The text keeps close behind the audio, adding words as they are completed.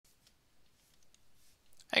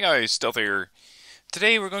Hey guys, Stealth here.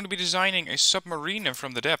 Today we're going to be designing a submarine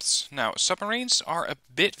from the depths. Now, submarines are a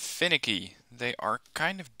bit finicky. They are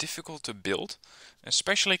kind of difficult to build,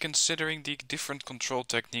 especially considering the different control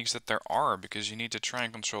techniques that there are, because you need to try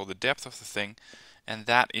and control the depth of the thing, and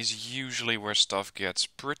that is usually where stuff gets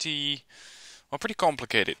pretty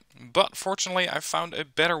complicated. But fortunately, I found a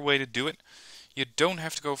better way to do it. You don't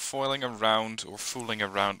have to go foiling around or fooling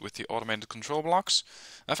around with the automated control blocks.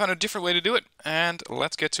 I found a different way to do it, and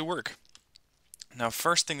let's get to work. Now,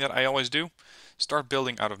 first thing that I always do, start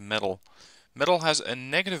building out of metal. Metal has a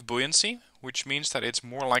negative buoyancy, which means that it's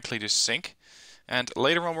more likely to sink. And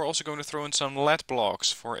later on we're also going to throw in some lead blocks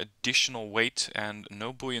for additional weight and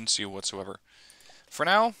no buoyancy whatsoever. For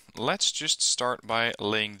now, let's just start by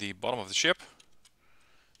laying the bottom of the ship.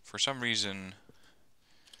 For some reason...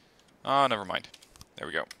 never mind. There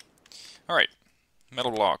we go. Alright,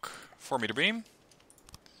 metal block, 4-meter beam,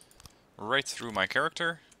 right through my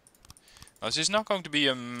character. Now, this is not going to be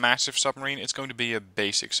a massive submarine, it's going to be a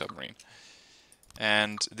basic submarine.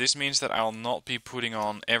 And this means that I'll not be putting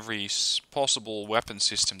on every possible weapon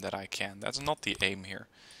system that I can. That's not the aim here.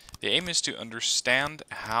 The aim is to understand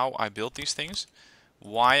how I build these things,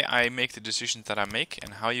 why I make the decisions that I make,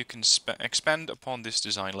 and how you can expand upon this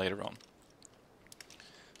design later on.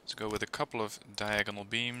 Let's go with a couple of diagonal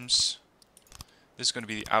beams. This is going to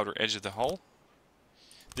be the outer edge of the hull.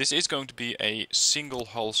 This is going to be a single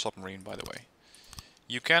hull submarine, by the way.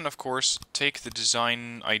 You can, of course, take the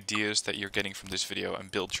design ideas that you're getting from this video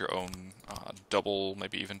and build your own double,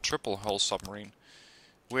 maybe even triple hull submarine,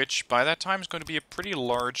 which by that time is going to be a pretty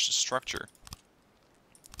large structure.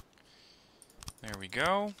 There we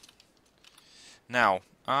go. Now,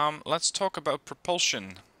 let's talk about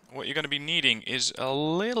propulsion. What you're going to be needing is a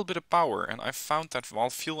little bit of power, and I've found that while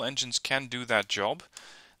fuel engines can do that job,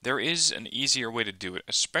 there is an easier way to do it,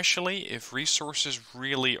 especially if resources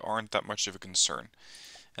really aren't that much of a concern.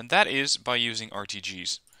 And that is by using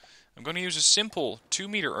RTGs. I'm going to use a simple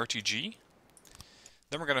 2-meter RTG.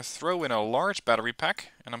 Then we're going to throw in a large battery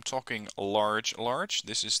pack, and I'm talking large.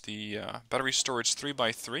 This is the battery storage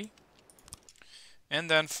 3x3. And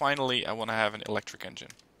then finally I want to have an electric engine.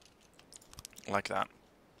 Like that.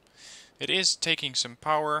 It is taking some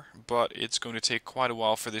power, but it's going to take quite a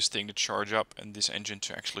while for this thing to charge up and this engine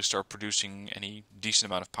to actually start producing any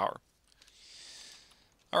decent amount of power.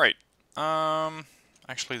 Alright,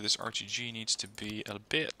 actually this RTG needs to be a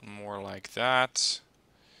bit more like that.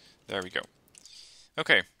 There we go.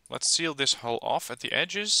 Okay, let's seal this hull off at the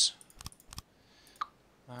edges.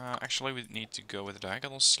 Actually we need to go with a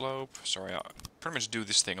diagonal slope. Sorry, I pretty much do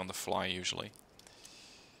this thing on the fly usually.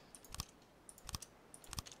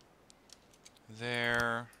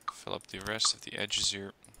 There, fill up the rest of the edges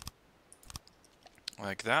here,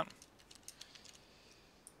 like that.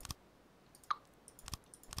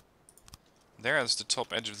 There's the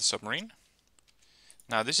top edge of the submarine.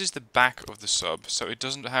 Now this is the back of the sub, so it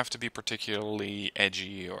doesn't have to be particularly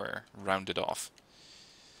edgy or rounded off.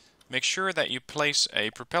 Make sure that you place a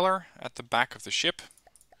propeller at the back of the ship.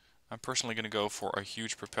 I'm personally going to go for a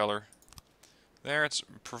huge propeller. There, it's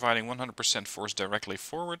providing 100% force directly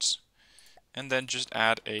forwards. And then just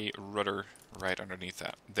add a rudder right underneath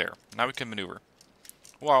that. There. Now we can maneuver.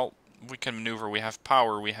 Well, we can maneuver, we have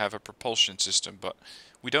power, we have a propulsion system, but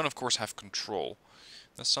we don't of course have control.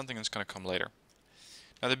 That's something that's going to come later.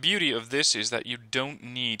 Now the beauty of this is that you don't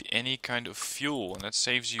need any kind of fuel, and that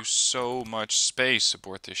saves you so much space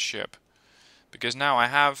aboard this ship. Because now I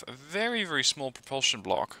have a very, very small propulsion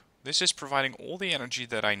block. This is providing all the energy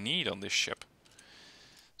that I need on this ship.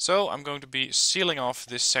 So I'm going to be sealing off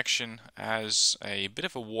this section as a bit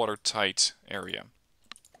of a watertight area.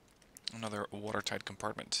 Another watertight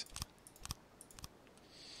compartment.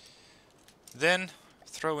 Then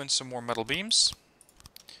throw in some more metal beams.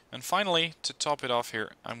 And finally, to top it off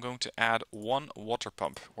here, I'm going to add one water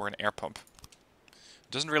pump or an air pump. It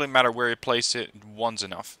doesn't really matter where you place it, one's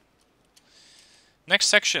enough. Next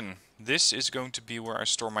section. This is going to be where I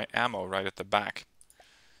store my ammo right at the back.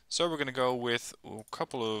 So we're going to go with a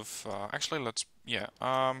couple of,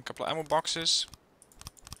 couple of ammo boxes.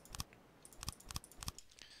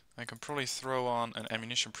 I can probably throw on an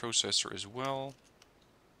ammunition processor as well.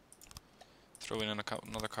 Throw in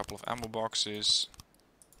another couple of ammo boxes.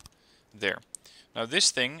 There. Now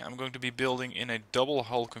this thing I'm going to be building in a double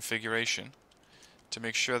hull configuration to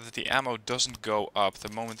make sure that the ammo doesn't go up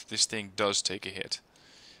the moment that this thing does take a hit.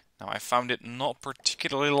 Now I found it not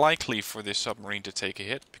particularly likely for this submarine to take a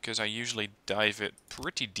hit, because I usually dive it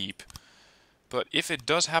pretty deep. But if it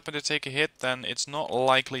does happen to take a hit, then it's not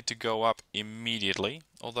likely to go up immediately.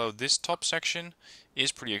 Although this top section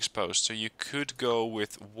is pretty exposed, so you could go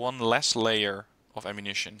with one less layer of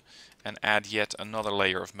ammunition and add yet another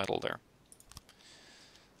layer of metal there.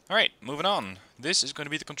 Alright, moving on. This is going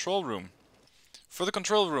to be the control room. For the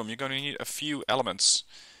control room, you're going to need a few elements.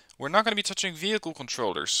 We're not going to be touching vehicle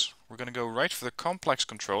controllers. We're going to go right for the complex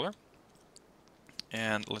controller.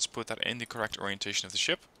 And let's put that in the correct orientation of the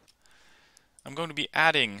ship. I'm going to be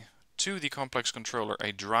adding to the complex controller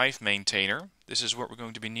a drive maintainer. This is what we're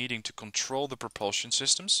going to be needing to control the propulsion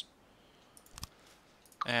systems.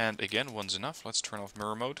 And again, one's enough. Let's turn off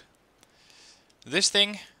mirror mode. This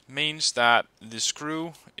thing means that the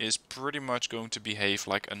screw is pretty much going to behave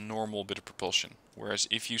like a normal bit of propulsion. Whereas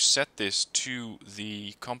if you set this to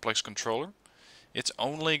the complex controller, it's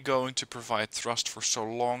only going to provide thrust for so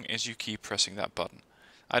long as you keep pressing that button.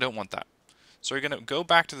 I don't want that. So you're going to go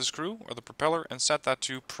back to the screw or the propeller and set that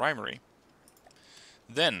to primary.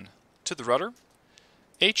 Then to the rudder,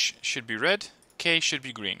 H should be red, K should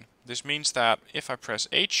be green. This means that if I press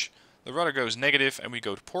H, the rudder goes negative and we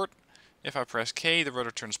go to port. If I press K, the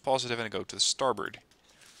rudder turns positive and I go to the starboard.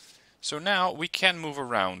 So now we can move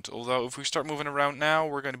around, although if we start moving around now,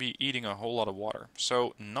 we're going to be eating a whole lot of water.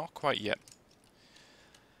 So not quite yet.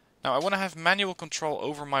 Now I want to have manual control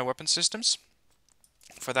over my weapon systems.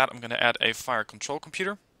 For that I'm going to add a fire control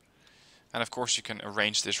computer. And of course you can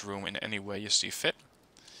arrange this room in any way you see fit.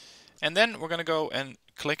 And then we're going to go and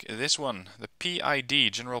click this one, the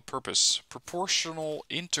PID, General Purpose, Proportional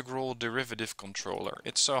Integral Derivative Controller.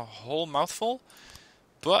 It's a whole mouthful,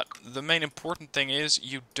 but the main important thing is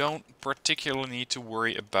you don't particularly need to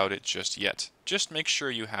worry about it just yet. Just make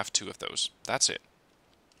sure you have 2 of those. That's it.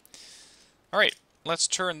 Alright, let's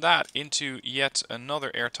turn that into yet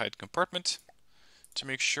another airtight compartment to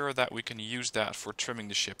make sure that we can use that for trimming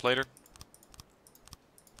the ship later.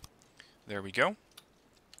 There we go.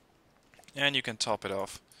 And you can top it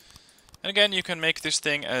off. And again, you can make this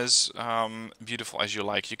thing as beautiful as you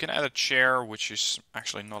like. You can add a chair, which is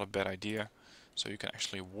actually not a bad idea. So you can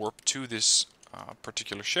actually warp to this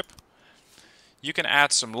particular ship. You can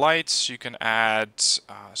add some lights, you can add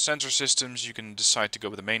sensor systems, you can decide to go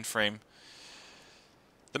with the mainframe.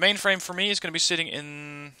 The mainframe for me is going to be sitting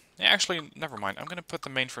in... Actually, never mind. I'm going to put the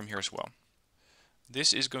mainframe here as well.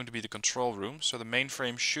 This is going to be the control room, so the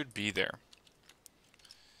mainframe should be there.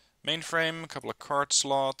 Mainframe, a couple of card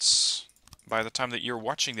slots. By the time that you're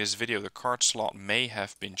watching this video, the card slot may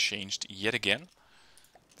have been changed yet again.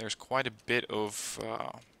 There's quite a bit of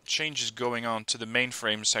changes going on to the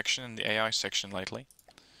mainframe section and the AI section lately.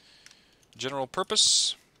 General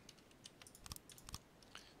purpose.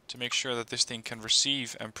 To make sure that this thing can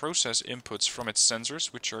receive and process inputs from its sensors,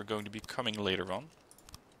 which are going to be coming later on.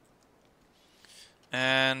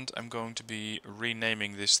 And I'm going to be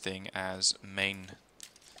renaming this thing as main.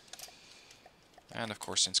 And of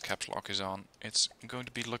course, since caps lock is on, it's going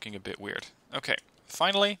to be looking a bit weird. Okay,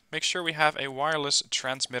 finally, make sure we have a wireless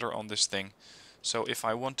transmitter on this thing. So if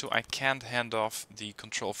I want to, I can hand off the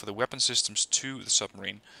control for the weapon systems to the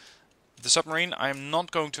submarine. The submarine, I'm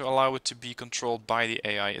not going to allow it to be controlled by the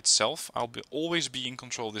AI itself. I'll always be in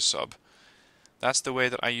control of this sub. That's the way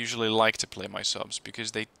that I usually like to play my subs,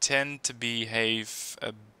 because they tend to behave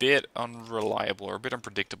a bit unreliable or a bit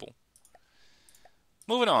unpredictable.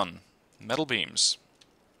 Moving on. Metal beams.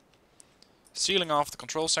 Sealing off the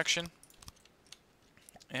control section.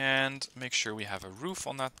 And make sure we have a roof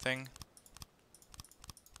on that thing.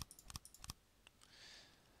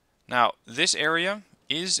 Now, this area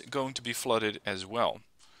is going to be flooded as well.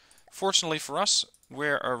 Fortunately for us,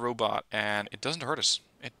 we're a robot and it doesn't hurt us.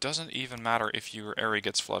 It doesn't even matter if your area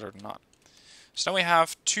gets flooded or not. So now we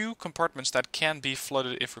have 2 compartments that can be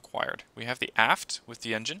flooded if required. We have the aft with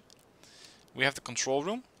the engine. We have the control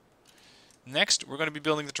room. Next, we're going to be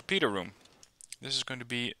building the torpedo room. This is going to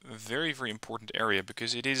be a very, very important area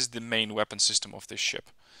because it is the main weapon system of this ship.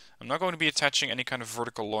 I'm not going to be attaching any kind of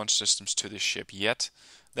vertical launch systems to this ship yet.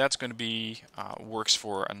 That's going to be works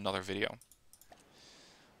for another video.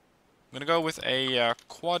 I'm going to go with a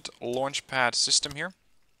quad launch pad system here.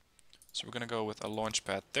 So we're going to go with a launch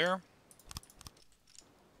pad there.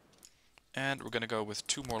 And we're going to go with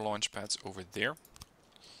 2 more launch pads over there.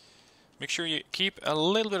 Make sure you keep a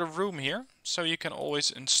little bit of room here, so you can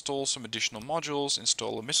always install some additional modules,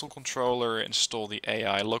 install a missile controller, install the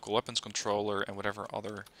AI local weapons controller, and whatever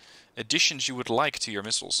other additions you would like to your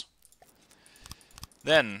missiles.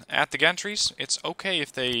 Then, at the gantries, it's okay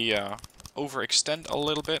if they overextend a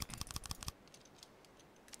little bit.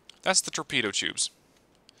 That's the torpedo tubes.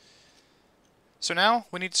 So now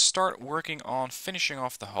we need to start working on finishing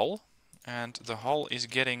off the hull, and the hull is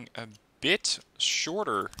getting a bit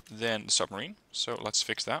shorter than the submarine, so let's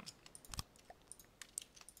fix that.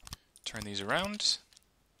 Turn these around,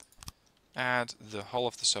 add the hull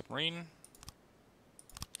of the submarine,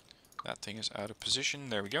 That thing is out of position.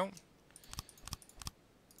 There we go.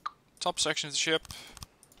 Top section of the ship.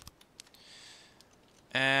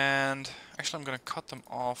 And actually I'm going to cut them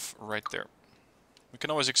off right there. We can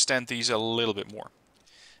always extend these a little bit more.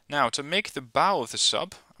 Now to make the bow of the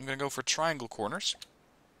sub, I'm going to go for triangle corners.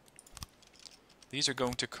 These are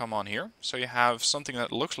going to come on here. So you have something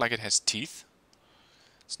that looks like it has teeth.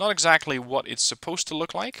 It's not exactly what it's supposed to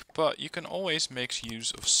look like, but you can always make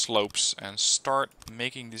use of slopes and start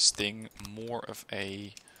making this thing more of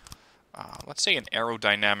a, let's say an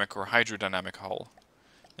aerodynamic or hydrodynamic hull.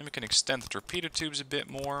 Then we can extend the torpedo tubes a bit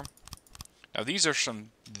more. Now these are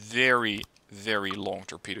some very, very long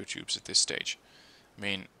torpedo tubes at this stage. I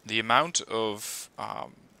mean, the amount of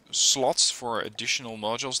slots for additional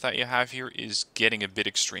modules that you have here is getting a bit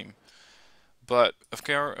extreme. But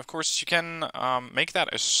of course you can make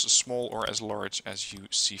that as small or as large as you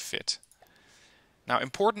see fit. Now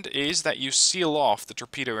important is that you seal off the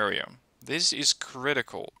torpedo area. This is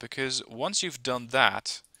critical because once you've done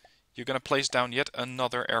that, you're going to place down yet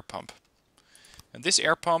another air pump. And this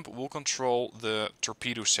air pump will control the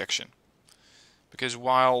torpedo section. Because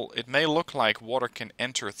while it may look like water can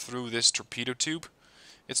enter through this torpedo tube,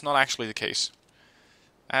 it's not actually the case.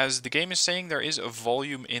 As the game is saying, there is a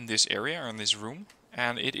volume in this area, or in this room,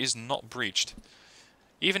 and it is not breached.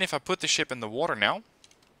 Even if I put the ship in the water now,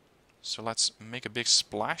 so let's make a big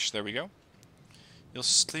splash, there we go. You'll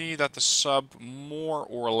see that the sub more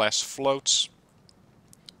or less floats.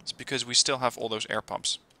 It's because we still have all those air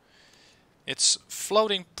pumps. It's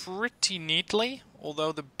floating pretty neatly,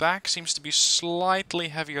 although the back seems to be slightly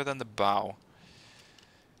heavier than the bow.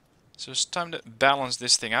 So it's time to balance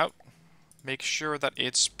this thing out. Make sure that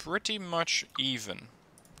it's pretty much even.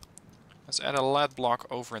 Let's add a lead block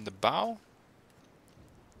over in the bow.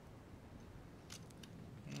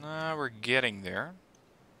 Now we're getting there.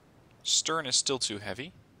 Stern is still too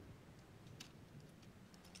heavy.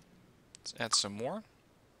 Let's add some more.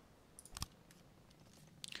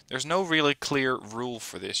 There's no really clear rule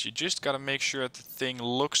for this. You just gotta make sure that the thing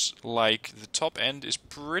looks like the top end is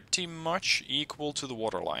pretty much equal to the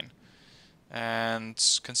waterline. And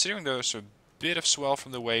considering there's a bit of swell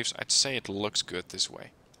from the waves, I'd say it looks good this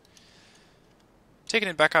way. Taking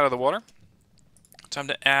it back out of the water, time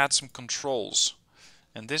to add some controls.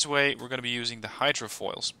 And this way we're going to be using the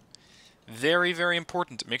hydrofoils. Very, very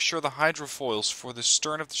important. Make sure the hydrofoils for the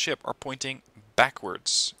stern of the ship are pointing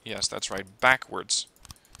backwards. Yes, that's right, backwards.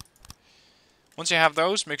 Once you have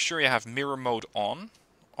those, make sure you have mirror mode on.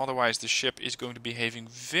 Otherwise the ship is going to be behaving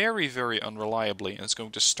very, very unreliably and it's going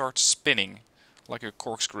to start spinning like a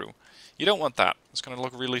corkscrew. You don't want that. It's going to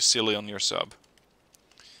look really silly on your sub.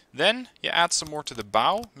 Then you add some more to the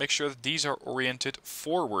bow. Make sure that these are oriented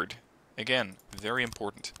forward. Again, very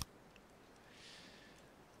important.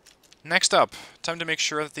 Next up, time to make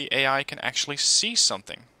sure that the AI can actually see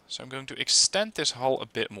something. So I'm going to extend this hull a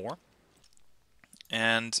bit more.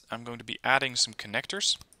 And I'm going to be adding some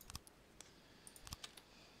connectors.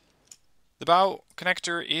 The bow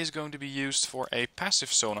connector is going to be used for a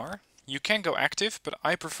passive sonar. You can go active, but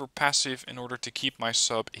I prefer passive in order to keep my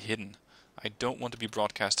sub hidden. I don't want to be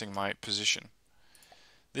broadcasting my position.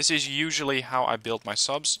 This is usually how I build my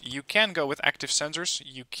subs. You can go with active sensors,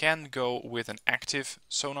 you can go with an active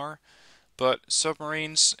sonar, but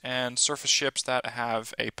submarines and surface ships that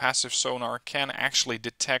have a passive sonar can actually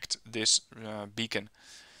detect this beacon.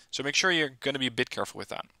 So make sure you're going to be a bit careful with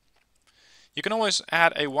that. You can always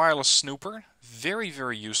add a wireless snooper, very,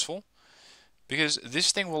 very useful, because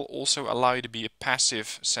this thing will also allow you to be a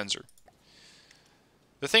passive sensor.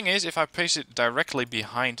 The thing is, if I place it directly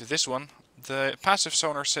behind this one, the passive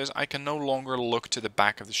sonar says I can no longer look to the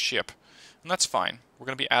back of the ship. And that's fine. We're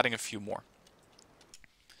going to be adding a few more.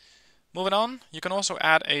 Moving on, you can also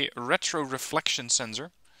add a retro reflection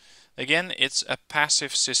sensor. Again, it's a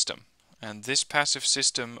passive system. And this passive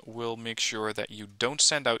system will make sure that you don't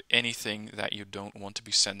send out anything that you don't want to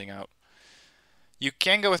be sending out. You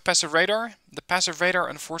can go with passive radar. The passive radar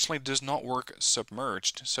unfortunately does not work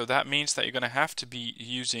submerged. So that means that you're going to have to be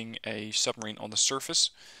using a submarine on the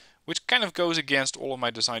surface, which kind of goes against all of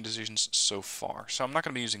my design decisions so far. So I'm not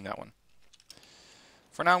going to be using that one.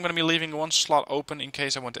 For now I'm going to be leaving one slot open in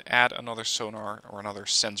case I want to add another sonar or another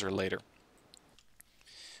sensor later.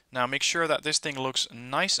 Now make sure that this thing looks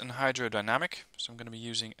nice and hydrodynamic. So I'm going to be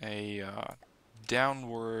using a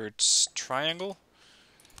downwards triangle.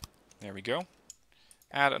 There we go.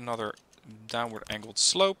 Add another downward angled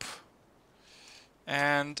slope.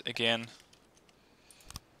 And again,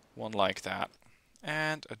 one like that.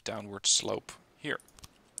 And a downward slope here.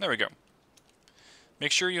 There we go.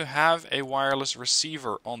 Make sure you have a wireless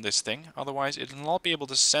receiver on this thing, otherwise it will not be able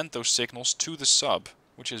to send those signals to the sub,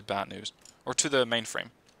 which is bad news. Or to the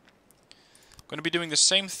mainframe. I'm going to be doing the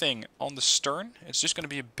same thing on the stern. It's just going to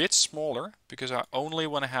be a bit smaller because I only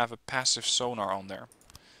want to have a passive sonar on there.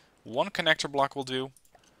 One connector block will do,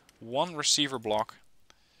 one receiver block,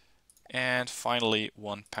 and finally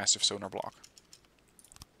one passive sonar block.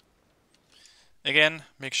 Again,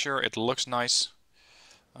 make sure it looks nice.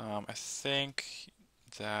 I think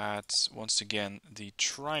that once again the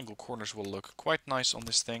triangle corners will look quite nice on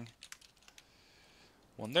this thing.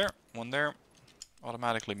 One there,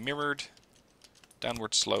 automatically mirrored,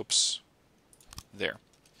 downward slopes, there.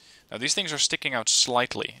 Now these things are sticking out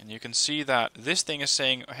slightly, and you can see that this thing is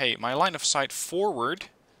saying, hey, my line of sight forward,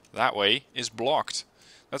 that way, is blocked.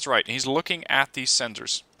 That's right, he's looking at these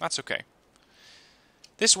sensors. That's okay.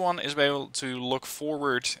 This one is able to look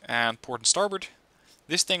forward and port and starboard.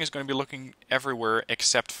 This thing is going to be looking everywhere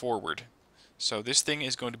except forward. So this thing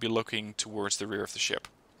is going to be looking towards the rear of the ship.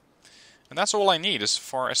 And that's all I need as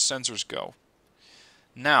far as sensors go.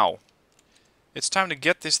 Now, it's time to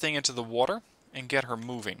get this thing into the water and get her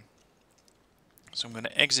moving. So I'm going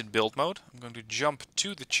to exit build mode. I'm going to jump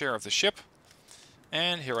to the chair of the ship.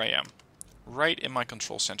 And here I am, right in my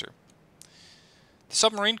control center. The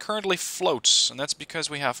submarine currently floats, and that's because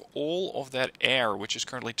we have all of that air which is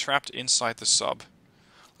currently trapped inside the sub.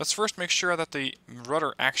 Let's first make sure that the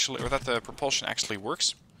rudder actually, or that the propulsion actually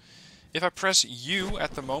works. If I press U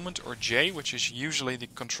at the moment, or J, which is usually the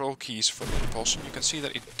control keys for the propulsion, you can see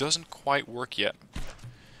that it doesn't quite work yet.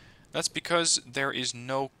 That's because there is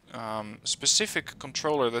no specific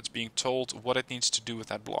controller that's being told what it needs to do with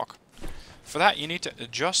that block. For that you need to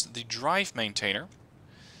adjust the drive maintainer.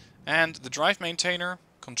 And the drive maintainer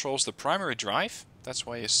controls the primary drive. That's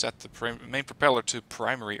why you set the main propeller to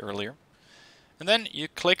primary earlier. And then you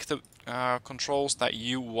click the controls that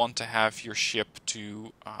you want to have your ship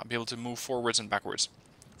to be able to move forwards and backwards.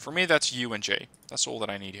 For me that's U and J. That's all that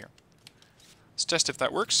I need here. Let's test if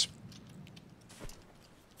that works.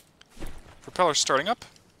 Propeller starting up.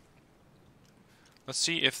 Let's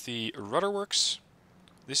see if the rudder works.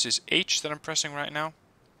 This is H that I'm pressing right now.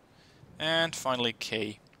 And finally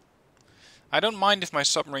K. I don't mind if my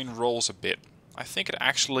submarine rolls a bit. I think it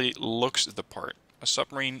actually looks the part. A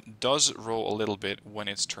submarine does roll a little bit when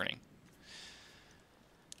it's turning.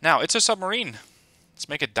 Now, it's a submarine. Let's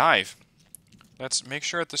make it dive. Let's make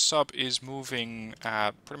sure that the sub is moving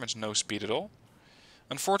at pretty much no speed at all.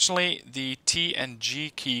 Unfortunately, the T and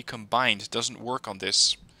G key combined doesn't work on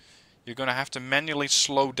this. You're going to have to manually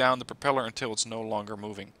slow down the propeller until it's no longer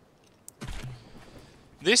moving.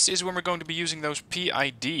 This is when we're going to be using those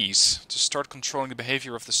PIDs to start controlling the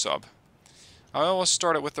behavior of the sub. I always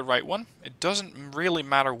start it with the right one. It doesn't really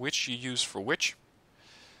matter which you use for which.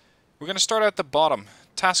 We're going to start at the bottom,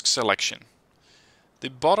 task selection. The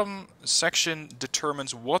bottom section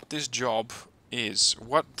determines what this job is,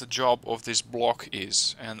 what the job of this block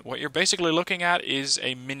is. And what you're basically looking at is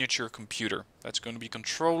a miniature computer that's going to be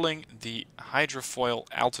controlling the hydrofoil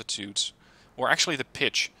altitudes, or actually the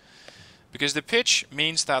pitch. Because the pitch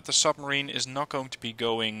means that the submarine is not going to be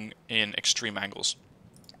going in extreme angles.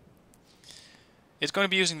 It's going to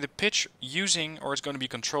be using the pitch or it's going to be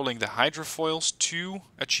controlling the hydrofoils to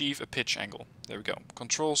achieve a pitch angle. There we go.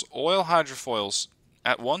 Controls oil hydrofoils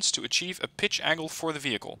at once to achieve a pitch angle for the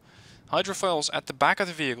vehicle. Hydrofoils at the back of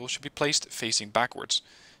the vehicle should be placed facing backwards.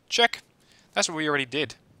 Check. That's what we already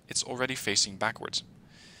did. It's already facing backwards.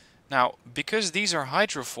 Now, because these are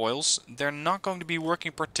hydrofoils, they're not going to be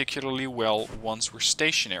working particularly well once we're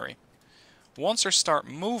stationary. Once they start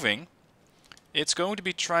moving, it's going to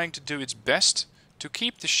be trying to do its best to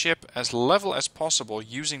keep the ship as level as possible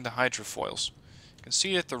using the hydrofoils. You can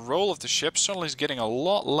see that the roll of the ship suddenly is getting a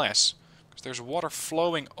lot less, because there's water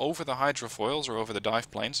flowing over the hydrofoils or over the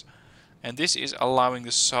dive planes, and this is allowing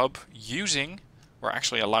the sub using, or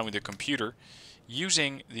actually allowing the computer,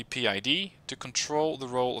 using the PID to control the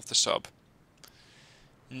roll of the sub.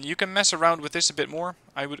 You can mess around with this a bit more.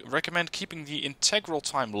 I would recommend keeping the integral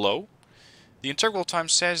time low. The integral time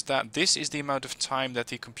says that this is the amount of time that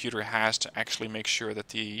the computer has to actually make sure that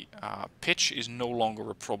the pitch is no longer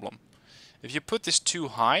a problem. If you put this too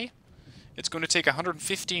high, it's going to take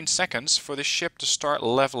 115 seconds for the ship to start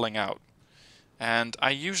leveling out. And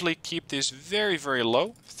I usually keep this very, very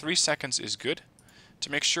low. 3 seconds is good,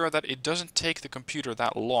 to make sure that it doesn't take the computer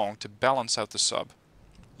that long to balance out the sub,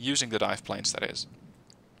 using the dive planes, that is.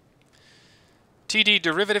 TD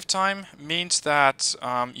derivative time means that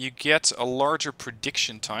you get a larger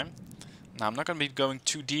prediction time. Now, I'm not going to be going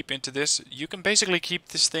too deep into this. You can basically keep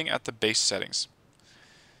this thing at the base settings.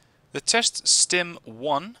 The test stim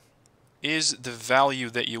 1 is the value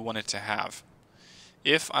that you want it to have.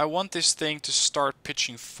 If I want this thing to start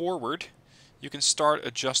pitching forward, you can start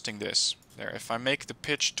adjusting this. There, if I make the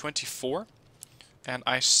pitch 24, and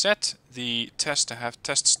I set the test to have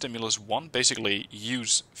test stimulus 1, basically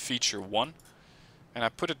use feature 1, and I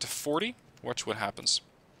put it to 40, watch what happens.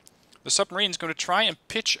 The submarine is going to try and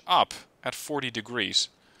pitch up at 40 degrees.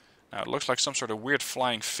 Now it looks like some sort of weird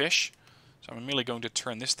flying fish, so I'm immediately going to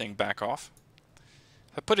turn this thing back off.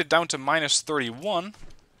 If I put it down to minus 31,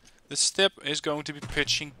 the ship is going to be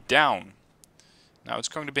pitching down. Now it's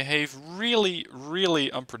going to behave really, really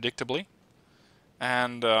unpredictably,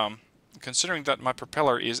 and considering that my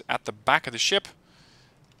propeller is at the back of the ship,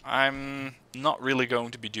 I'm not really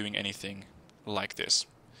going to be doing anything like this.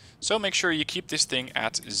 So make sure you keep this thing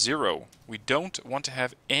at 0. We don't want to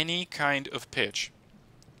have any kind of pitch.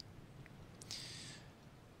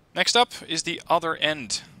 Next up is the other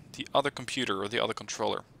end, the other computer or the other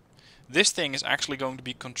controller. This thing is actually going to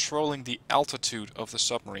be controlling the altitude of the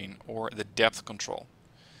submarine, or the depth control.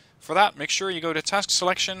 For that, make sure you go to Task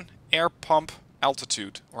Selection, Air Pump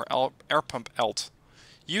Altitude, or Air Pump Alt.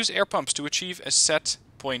 Use air pumps to achieve a set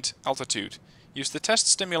point altitude. Use the test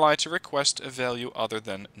stimuli to request a value other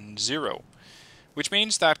than 0. Which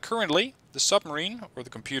means that currently, the submarine, or the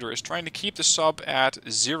computer, is trying to keep the sub at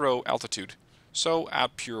 0 altitude. So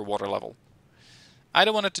at pure water level. I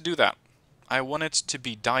don't want it to do that. I want it to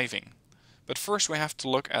be diving. But first we have to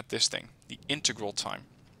look at this thing, the integral time.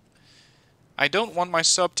 I don't want my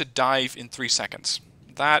sub to dive in 3 seconds.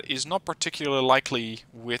 That is not particularly likely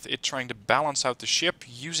with it trying to balance out the ship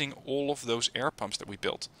using all of those air pumps that we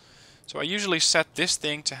built. So I usually set this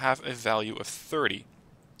thing to have a value of 30.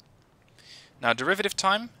 Now derivative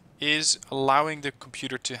time is allowing the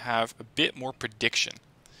computer to have a bit more prediction.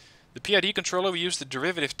 The PID controller will use the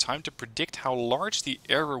derivative time to predict how large the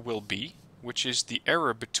error will be, which is the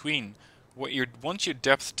error between what you want your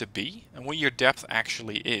depth to be and what your depth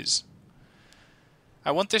actually is.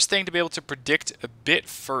 I want this thing to be able to predict a bit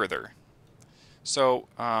further. So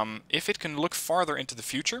if it can look farther into the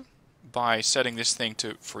future by setting this thing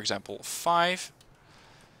to, for example, 5,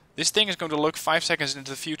 this thing is going to look 5 seconds into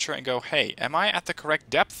the future and go, hey, am I at the correct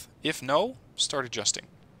depth? If no, start adjusting.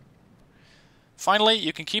 Finally,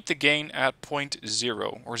 you can keep the gain at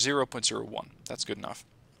 0.0 or 0.01. That's good enough.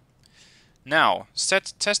 Now,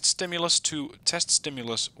 set test stimulus to test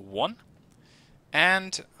stimulus 1.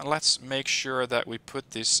 And let's make sure that we put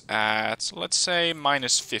this at, let's say,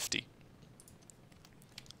 minus 50.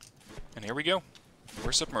 And here we go.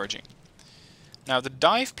 We're submerging. Now, the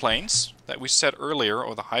dive planes that we set earlier,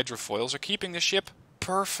 or the hydrofoils, are keeping the ship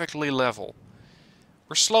perfectly level.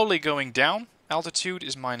 We're slowly going down. Altitude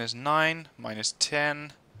is minus 9, minus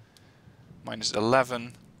 10, minus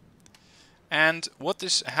 11. And what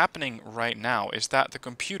is happening right now is that the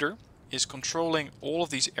computer is controlling all of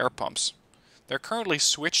these air pumps. They're currently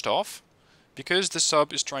switched off because the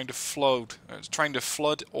sub is trying to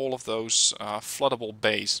flood all of those floodable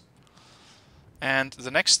bays. And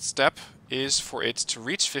the next step is for it to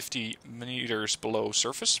reach 50 meters below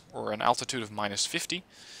surface, or an altitude of minus 50,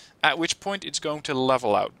 at which point it's going to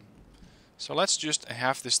level out. So let's just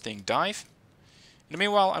have this thing dive. In the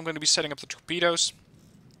meanwhile, I'm going to be setting up the torpedoes.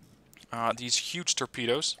 These huge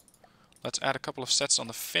torpedoes. Let's add a couple of sets on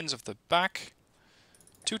the fins of the back.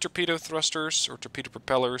 2 torpedo thrusters or torpedo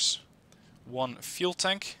propellers. 1 fuel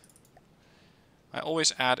tank. I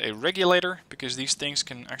always add a regulator because these things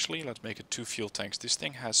can actually, let's make it 2 fuel tanks. This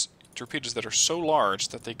thing has torpedoes that are so large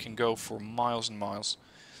that they can go for miles and miles.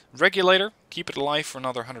 Regulator, keep it alive for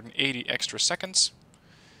another 180 extra seconds.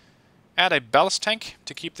 Add a ballast tank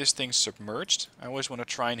to keep this thing submerged. I always want to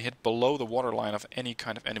try and hit below the waterline of any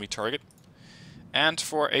kind of enemy target. And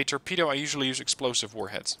for a torpedo I usually use explosive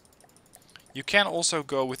warheads. You can also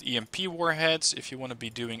go with EMP warheads if you want to be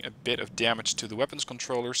doing a bit of damage to the weapons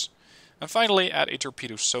controllers. And finally add a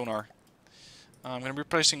torpedo sonar. I'm going to be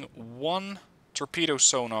replacing 1 torpedo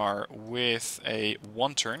sonar with a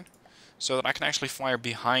 1-turn so that I can actually fire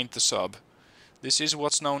behind the sub. This is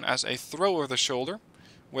what's known as a throw over the shoulder,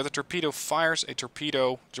 where the torpedo fires a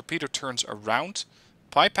torpedo turns around,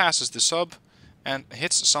 bypasses the sub, and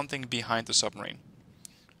hits something behind the submarine.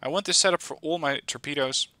 I want this set up for all my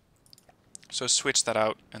torpedoes, so switch that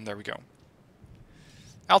out, and there we go.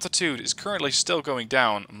 Altitude is currently still going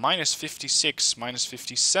down, minus 56, minus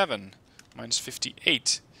 57, minus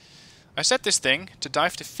 58. I set this thing to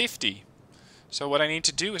dive to 50, so what I need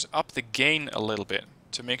to do is up the gain a little bit,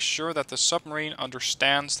 to make sure that the submarine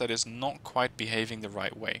understands that it's not quite behaving the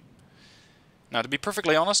right way. Now, to be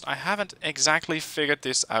perfectly honest, I haven't exactly figured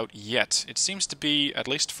this out yet. It seems to be, at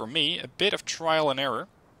least for me, a bit of trial and error.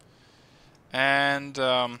 And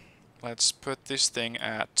let's put this thing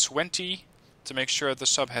at 20 to make sure the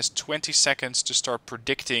sub has 20 seconds to start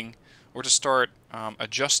predicting or to start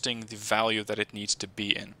adjusting the value that it needs to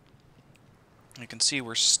be in. You can see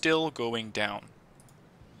we're still going down.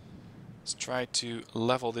 Let's try to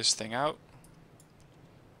level this thing out.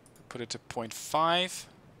 Put it to 0.5.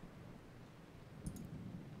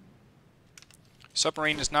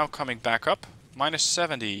 Submarine is now coming back up. Minus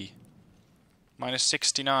 70. Minus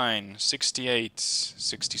 69. 68.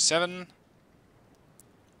 67.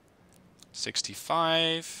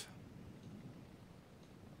 65.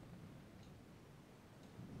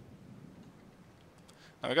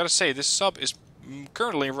 Now I gotta say, this sub is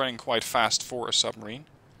currently running quite fast for a submarine.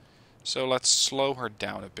 So let's slow her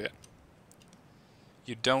down a bit.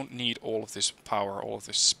 You don't need all of this power, all of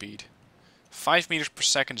this speed. 5 meters per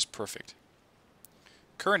second is perfect.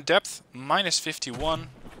 Current depth, minus 51.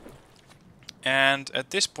 And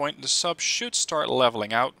at this point the sub should start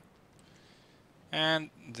leveling out. And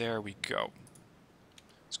there we go.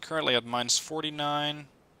 It's currently at minus 49.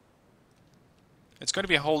 It's going to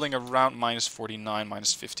be holding around minus 49,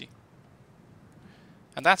 minus 50.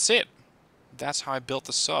 And that's it. That's how I built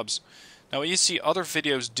the subs. Now what you see other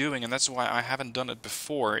videos doing, and that's why I haven't done it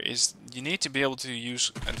before, is you need to be able to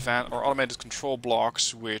use advanced or automated control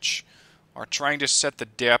blocks which are trying to set the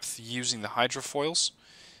depth using the hydrofoils,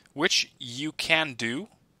 which you can do,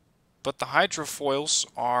 but the hydrofoils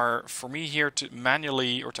are for me here to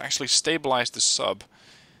manually or to actually stabilize the sub.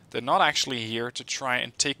 They're not actually here to try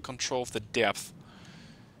and take control of the depth.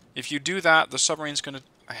 If you do that, the submarine's going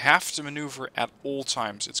to have to maneuver at all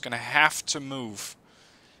times. It's going to have to move.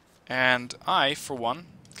 And I, for one,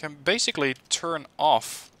 can basically turn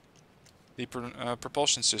off the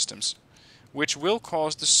propulsion systems, which will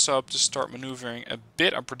cause the sub to start maneuvering a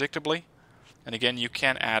bit unpredictably. And again, you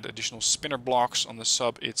can add additional spinner blocks on the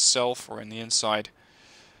sub itself or in the inside.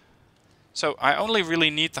 So I only really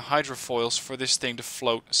need the hydrofoils for this thing to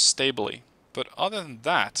float stably. But other than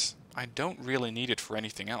that, I don't really need it for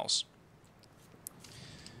anything else.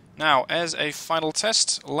 Now, as a final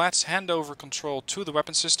test, let's hand over control to the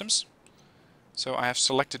weapon systems. So I have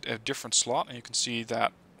selected a different slot, and you can see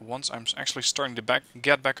that once I'm actually starting to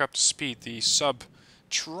get back up to speed, the sub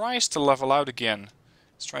tries to level out again.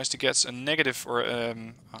 It tries to get a negative or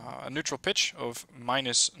a neutral pitch of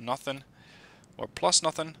minus nothing or plus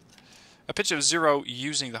nothing. A pitch of 0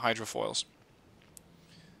 using the hydrofoils.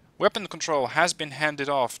 Weapon control has been handed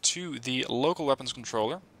off to the local weapons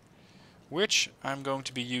controller, which I'm going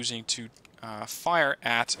to be using to fire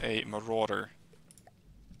at a marauder.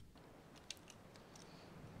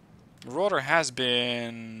 Marauder has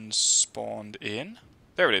been spawned in.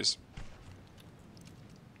 There it is.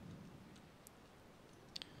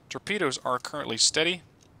 Torpedoes are currently steady.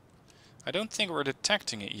 I don't think we're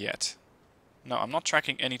detecting it yet. No, I'm not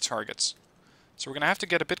tracking any targets. So we're going to have to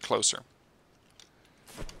get a bit closer.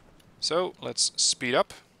 So let's speed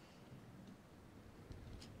up.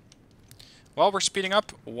 While we're speeding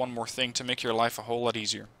up, one more thing to make your life a whole lot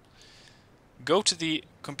easier. Go to the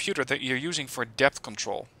computer that you're using for depth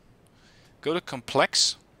control. Go to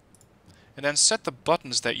Complex, and then set the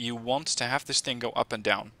buttons that you want to have this thing go up and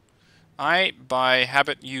down. I, by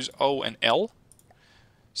habit, use O and L,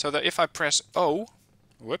 so that if I press O,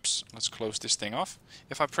 whoops, let's close this thing off.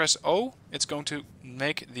 If I press O, it's going to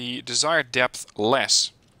make the desired depth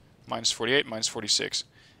less, minus 48, minus 46.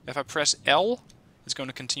 If I press L, it's going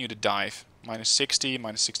to continue to dive, minus 60,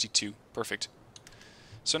 minus 62, perfect.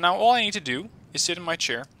 So now all I need to do is sit in my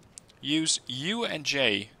chair, use U and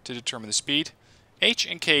J to determine the speed, H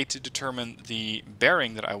and K to determine the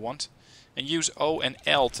bearing that I want, and use O and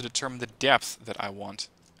L to determine the depth that I want.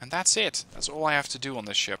 And that's it. That's all I have to do on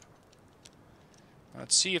this ship.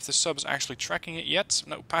 Let's see if the sub is actually tracking it yet.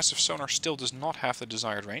 No, passive sonar still does not have the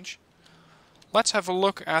desired range. Let's have a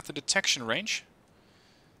look at the detection range.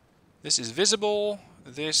 This is visible.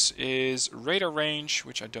 This is radar range,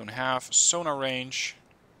 which I don't have. Sonar range.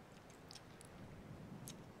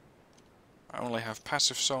 I only have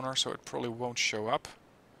passive sonar, so it probably won't show up.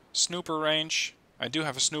 Snooper range. I do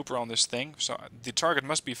have a snooper on this thing, so the target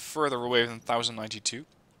must be further away than 1092.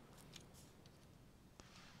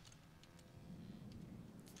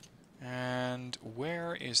 And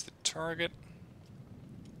where is the target?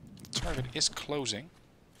 The target is closing.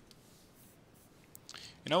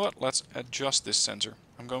 You know what? Let's adjust this sensor.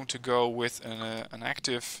 I'm going to go with an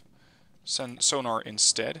active sonar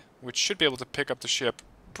instead, which should be able to pick up the ship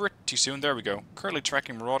pretty soon. There we go. Currently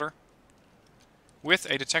tracking Marauder with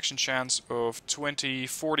a detection chance of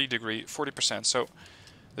 40%. So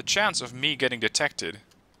the chance of me getting detected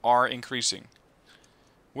are increasing,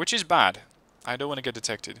 which is bad. I don't want to get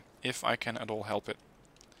detected if I can at all help it.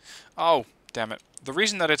 Oh, damn it. The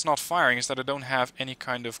reason that it's not firing is that I don't have any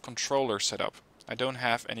kind of controller set up. I don't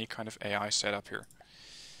have any kind of AI set up here.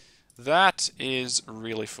 That is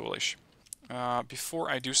really foolish.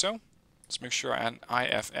 Before I do so, let's make sure I add an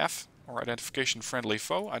IFF, or Identification Friendly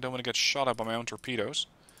Foe. I don't want to get shot up by my own torpedoes.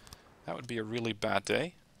 That would be a really bad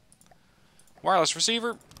day. Wireless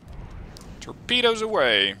receiver. Torpedoes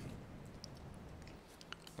away.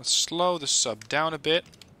 Let's slow the sub down a bit.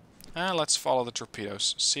 And let's follow the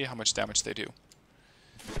torpedoes. See how much damage they do.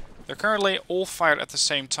 They're currently all fired at the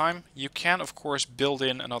same time. You can, of course, build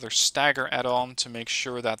in another stagger add-on to make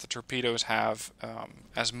sure that the torpedoes have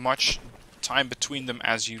as much time between them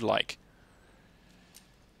as you like.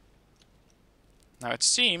 Now it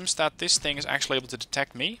seems that this thing is actually able to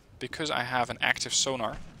detect me because I have an active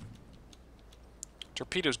sonar.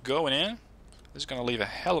 Torpedoes going in. This is going to leave a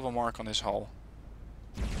hell of a mark on this hull.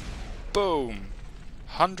 Boom!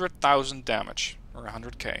 100,000 damage, or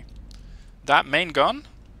 100k. That main gun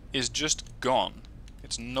is just gone.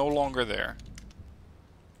 It's no longer there.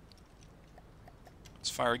 Let's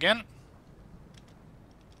fire again.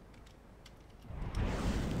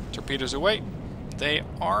 Torpedoes away. They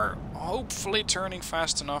are hopefully turning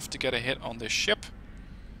fast enough to get a hit on this ship.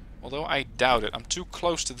 Although I doubt it. I'm too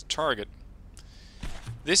close to the target.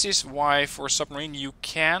 This is why for a submarine you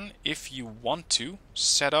can, if you want to,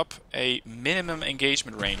 set up a minimum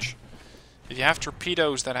engagement range. If you have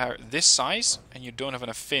torpedoes that are this size and you don't have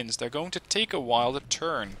enough fins, they're going to take a while to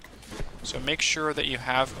turn. So make sure that you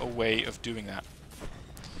have a way of doing that.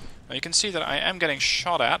 Now you can see that I am getting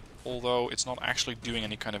shot at, although it's not actually doing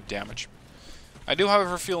any kind of damage. I do,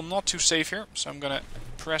 however, feel not too safe here, so I'm going to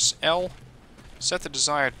press L, set the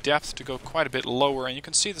desired depth to go quite a bit lower, and you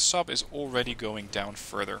can see the sub is already going down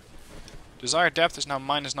further. Desired depth is now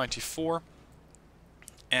 -94,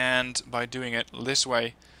 and by doing it this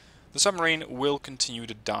way, the submarine will continue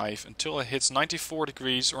to dive until it hits 94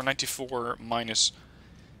 degrees, or 94 minus,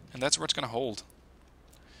 and that's where it's going to hold.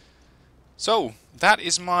 So, that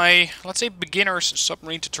is my, let's say, beginner's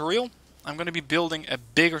submarine tutorial. I'm going to be building a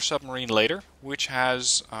bigger submarine later, which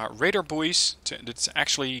has radar buoys to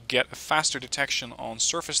actually get a faster detection on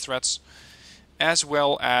surface threats, as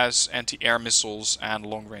well as anti-air missiles and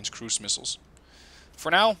long-range cruise missiles.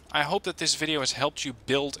 For now, I hope that this video has helped you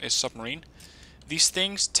build a submarine. These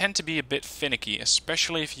things tend to be a bit finicky,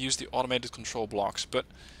 especially if you use the automated control blocks, but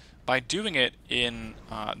by doing it in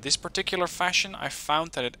this particular fashion, I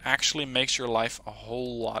found that it actually makes your life a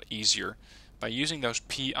whole lot easier by using those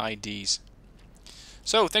PIDs.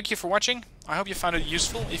 So, thank you for watching. I hope you found it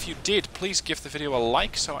useful. If you did, please give the video a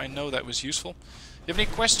like so I know that was useful. If you have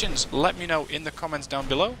any questions, let me know in the comments down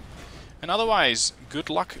below. And otherwise, good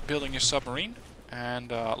luck building your submarine,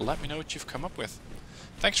 and let me know what you've come up with.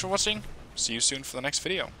 Thanks for watching. See you soon for the next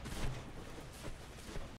video.